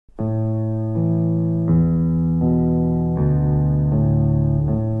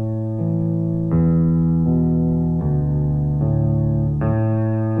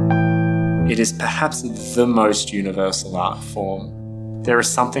is perhaps the most universal art form. There is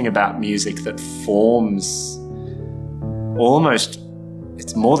something about music that forms almost,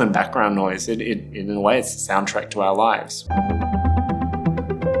 it's more than background noise. In a way, it's the soundtrack to our lives.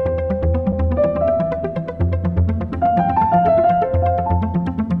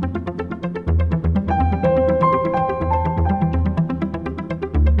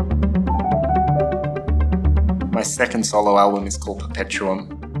 My second solo album is called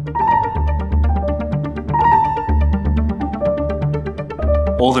Perpetuum.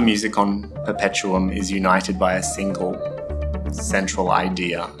 All the music on Perpetuum is united by a single central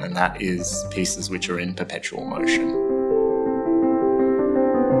idea, and that is pieces which are in perpetual motion.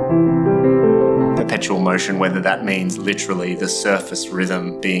 Perpetual motion, whether that means literally the surface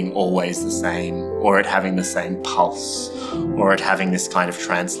rhythm being always the same, or it having the same pulse, or it having this kind of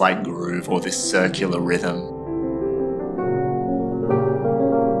trance-like groove, or this circular rhythm.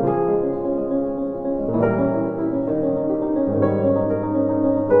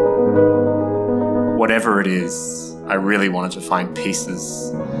 Whatever it is, I really wanted to find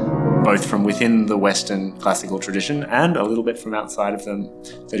pieces both from within the Western classical tradition and a little bit from outside of them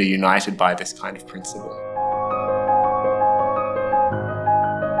that are united by this kind of principle.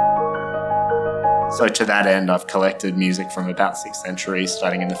 So to that end, I've collected music from about 6th century,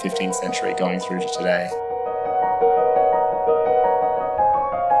 starting in the 15th century, going through to today.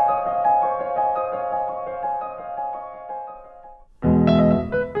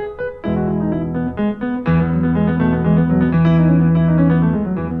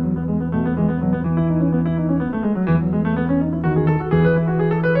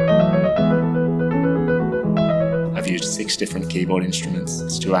 I've used 6 different keyboard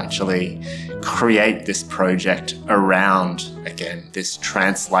instruments to actually create this project around, again, this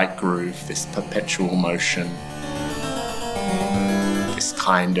trance-like groove, this perpetual motion, this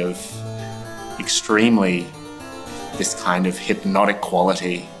kind of this kind of hypnotic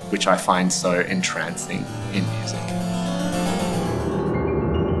quality, which I find so entrancing in music.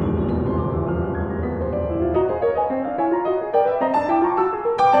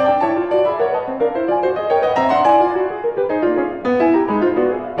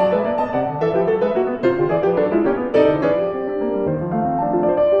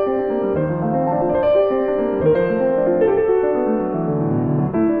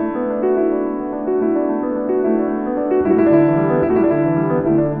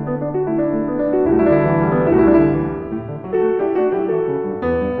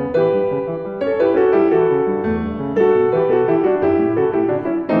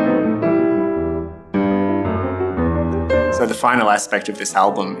 So the final aspect of this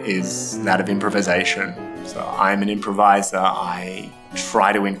album is that of improvisation. So I'm an improviser. I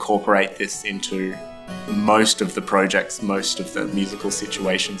try to incorporate this into most of the projects, most of the musical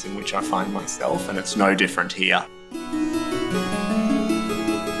situations in which I find myself, and it's no different here.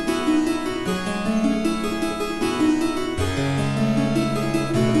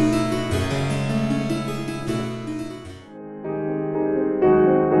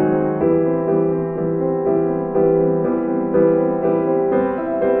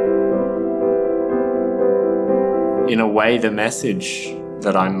 In a way, the message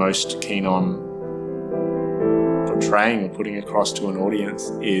that I'm most keen on portraying or putting across to an audience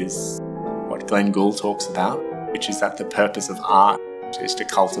is what Glenn Gould talks about, which is that the purpose of art is to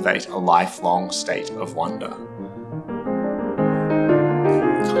cultivate a lifelong state of wonder.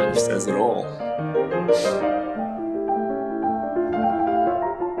 Kind of says it all.